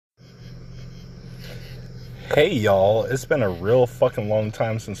Hey y'all, it's been a real fucking long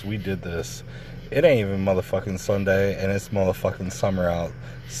time since we did this. It ain't even motherfucking Sunday and it's motherfucking summer out.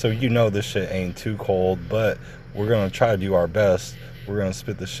 So you know this shit ain't too cold, but we're gonna try to do our best. We're gonna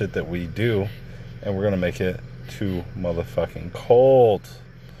spit the shit that we do and we're gonna make it too motherfucking cold.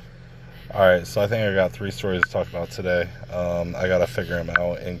 Alright, so I think I got 3 stories to talk about today. I gotta figure them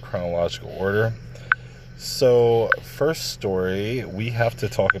out in chronological order. So, first story, we have to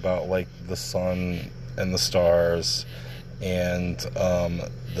talk about like the sun and the stars and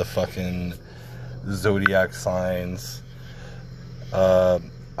the fucking zodiac signs. I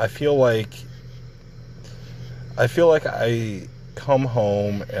feel like I come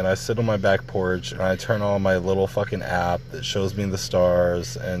home and I sit on my back porch and I turn on my little fucking app that shows me the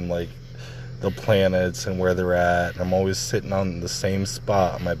stars and like the planets and where they're at. And I'm always sitting on the same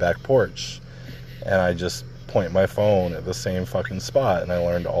spot on my back porch. And I just point my phone at the same fucking spot. And I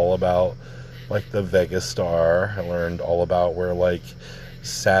learned all about like the Vega star. I learned all about where like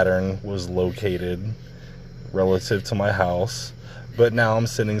Saturn was located relative to my house. But now I'm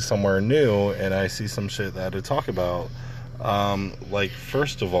sitting somewhere new and I see some shit that I had to talk about. Like,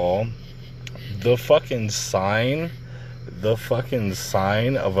 first of all, the fucking sign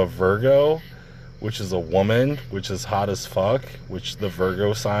of a Virgo, which is a woman, which is hot as fuck, which the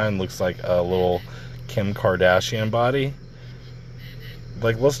Virgo sign looks like a little Kim Kardashian body.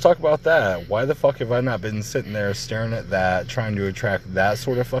 Like, let's talk about that. Why the fuck have I not been sitting there staring at that, trying to attract that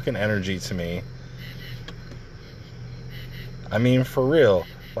sort of fucking energy to me? I mean, for real.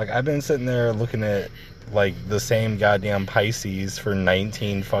 Like, I've been sitting there looking at, like, the same goddamn Pisces for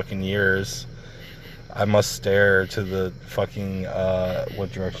 19 fucking years. I must stare to the fucking,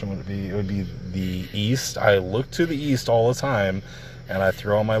 what direction would it be? It would be the east. I look to the east all the time, and I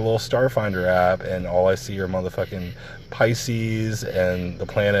throw on my little Starfinder app, and all I see are motherfucking Pisces and the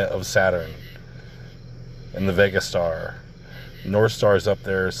planet of Saturn. And the Vega star. North Star's up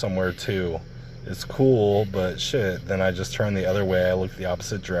there somewhere, too. It's cool, but shit. Then I just turn the other way. I look the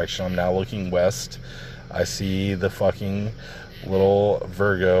opposite direction. I'm now looking west. I see the fucking little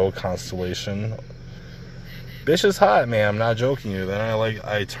Virgo constellation. Bitch is hot, man. I'm not joking you. Then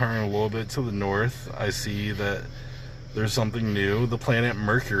I turn a little bit to the north. I see that there's something new. The planet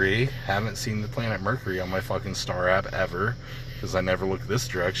Mercury. Haven't seen the planet Mercury on my fucking star app ever, because I never look this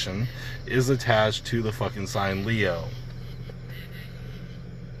direction. Is attached to the fucking sign Leo.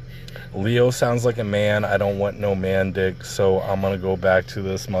 Leo sounds like a man. I don't want no man dick, so I'm gonna go back to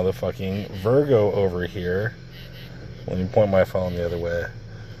this motherfucking Virgo over here. Let me point my phone the other way.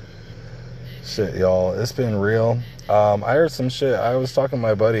 Shit, y'all, it's been real. I heard some shit. I was talking to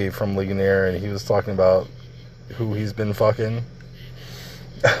my buddy from Ligonier, and he was talking about who he's been fucking.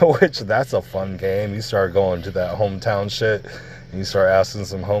 Which, that's a fun game. You start going to that hometown shit, and you start asking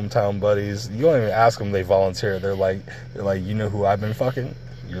some hometown buddies. You don't even ask them, they volunteer. They're like, you know who I've been fucking?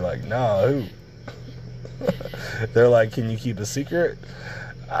 You're like, nah, who? They're like, can you keep a secret?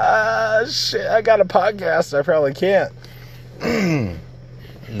 Shit, I got a podcast. I probably can't.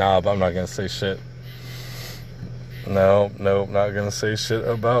 Nah, but I'm not gonna say shit. Nope, not gonna say shit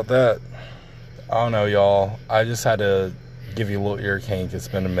about that. I don't know, y'all. I just had to give you a little ear kink. It's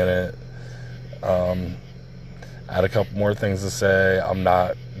been a minute. I had a couple more things to say. I'm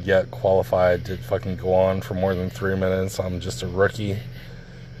not yet qualified to fucking go on for more than 3 minutes. I'm just a rookie.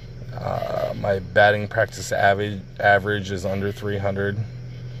 My batting practice average is under 300.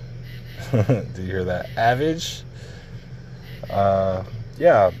 Did you hear that? Average?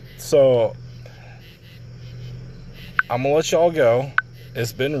 Yeah, so I'm gonna let y'all go.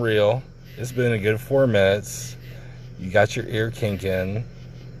 It's been real. It's been a good 4 minutes. You got your ear kink in.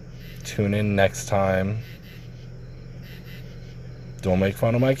 Tune in next time. Don't make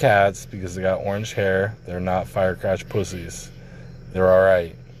fun of my cats because they got orange hair. They're not firecrotch pussies. They're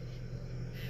alright.